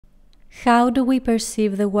How do we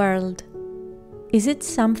perceive the world? Is it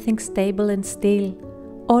something stable and still,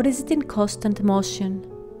 or is it in constant motion?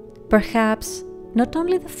 Perhaps not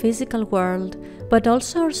only the physical world, but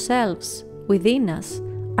also ourselves, within us,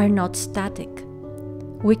 are not static.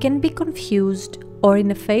 We can be confused or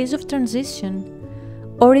in a phase of transition,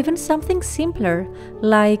 or even something simpler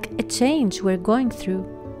like a change we're going through.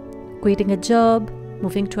 Quitting a job,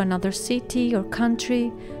 moving to another city or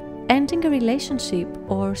country, ending a relationship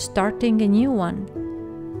or starting a new one.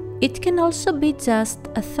 It can also be just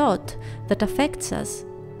a thought that affects us,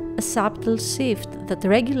 a subtle shift that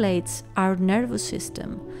regulates our nervous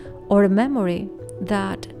system, or a memory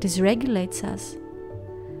that dysregulates us.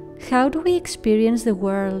 How do we experience the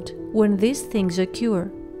world when these things occur?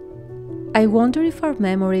 I wonder if our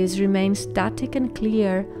memories remain static and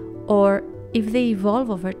clear, or if they evolve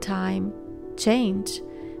over time, change,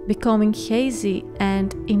 becoming hazy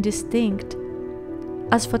and indistinct.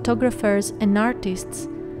 As photographers and artists,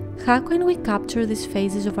 how can we capture these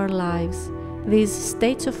phases of our lives, these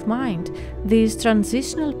states of mind, these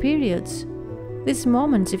transitional periods, these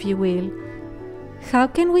moments, if you will? How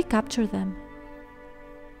can we capture them?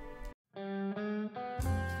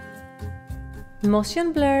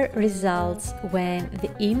 Motion blur results when the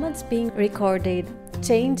image being recorded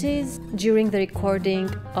changes during the recording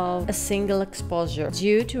of a single exposure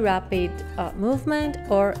due to rapid movement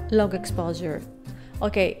or long exposure.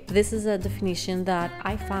 Okay, this is a definition that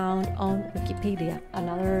I found on Wikipedia.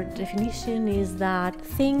 Another definition is that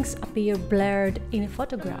things appear blurred in a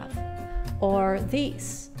photograph, or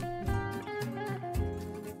this,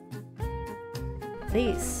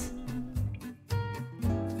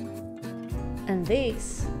 and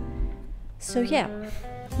this. So yeah,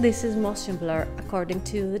 this is motion blur according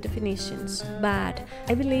to the definitions, but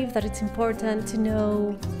I believe that it's important to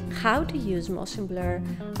know how to use motion blur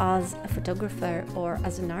as a photographer or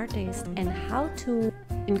as an artist and how to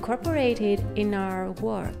incorporate it in our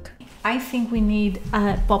work. I think we need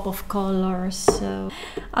a pop of color, so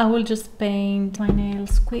I will just paint my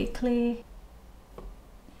nails quickly.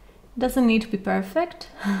 Doesn't need to be perfect,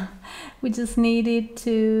 we just need it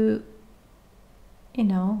to,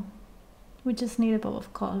 we just need a pop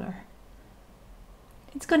of color.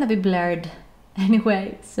 It's gonna be blurred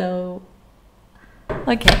anyway, so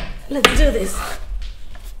okay, let's do this.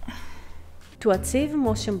 To achieve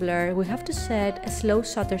motion blur, we have to set a slow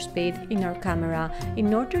shutter speed in our camera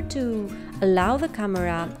in order to allow the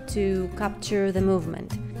camera to capture the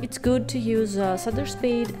movement. It's good to use a shutter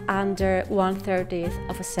speed under 1/30th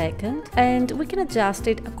of a second, and we can adjust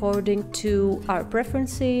it according to our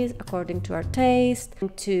preferences, according to our taste,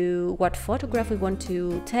 to what photograph we want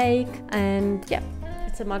to take, and yeah.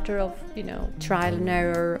 It's a matter of, trial and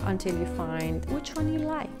error until you find which one you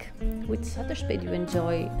like, which shutter speed you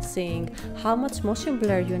enjoy seeing, how much motion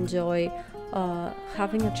blur you enjoy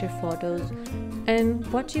having at your photos, and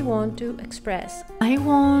what you want to express. I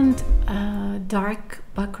want a dark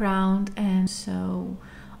background, and so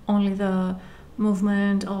only the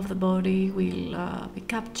movement of the body will be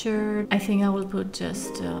captured. I think I will put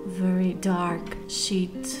just a very dark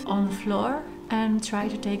sheet on the floor and try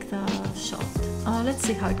to take the shot. Let's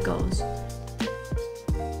see how it goes.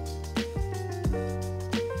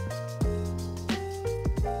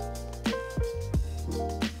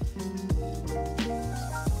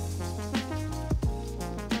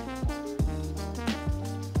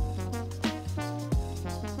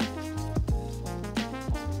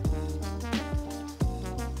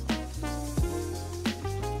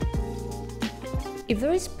 If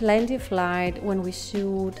there is plenty of light when we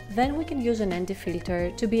shoot, then we can use an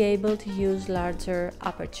anti-filter to be able to use larger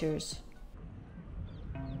apertures.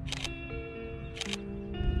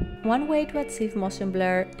 One way to achieve motion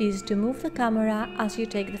blur is to move the camera as you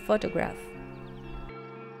take the photograph.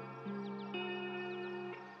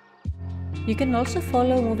 You can also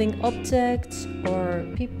follow moving objects or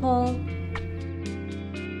people.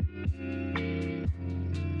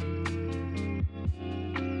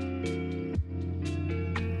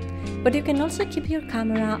 But you can also keep your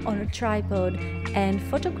camera on a tripod and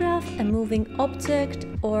photograph a moving object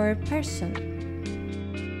or person.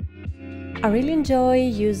 I really enjoy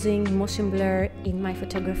using motion blur in my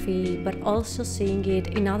photography, but also seeing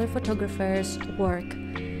it in other photographers' work.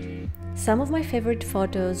 Some of my favorite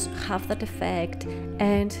photos have that effect,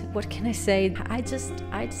 and what can I say, I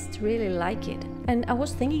just really like it. And I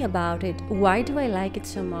was thinking about it, why do I like it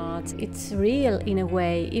so much? It's real in a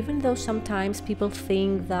way, even though sometimes people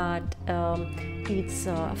think that it's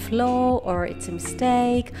a flaw or it's a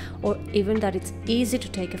mistake, or even that it's easy to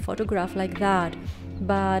take a photograph like that.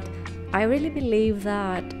 But I really believe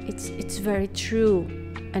that it's very true.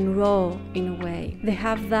 and raw in a way. They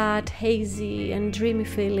have that hazy and dreamy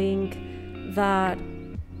feeling that,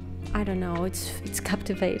 I don't know, it's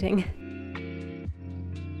captivating.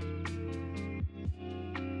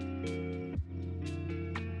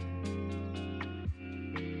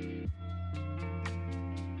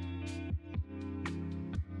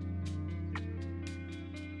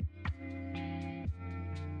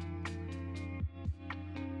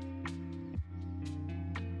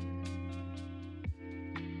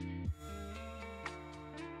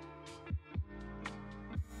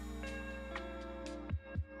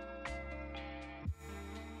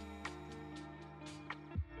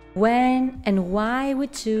 When and why we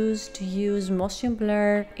choose to use motion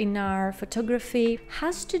blur in our photography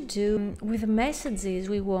has to do with the messages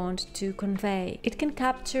we want to convey. It can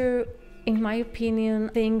capture, in my opinion,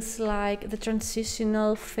 things like the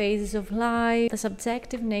transitional phases of life, the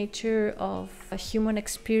subjective nature of human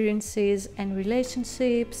experiences and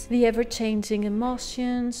relationships, the ever-changing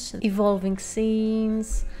emotions, evolving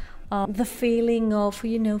scenes, the feeling of,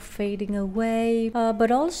 fading away, but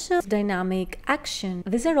also dynamic action.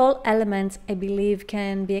 These are all elements I believe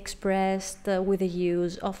can be expressed with the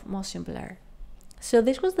use of motion blur. So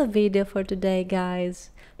this was the video for today,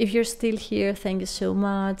 guys. If you're still here, thank you so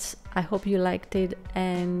much. I hope you liked it,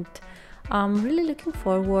 and I'm really looking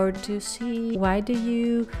forward to see why do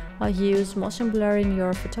you use motion blur in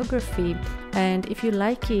your photography, and if you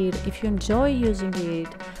like it, if you enjoy using it.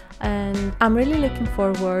 And I'm really looking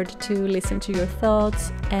forward to listen to your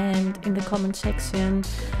thoughts and in the comment section.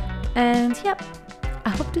 And yeah,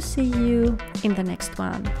 I hope to see you in the next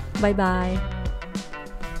one. Bye bye.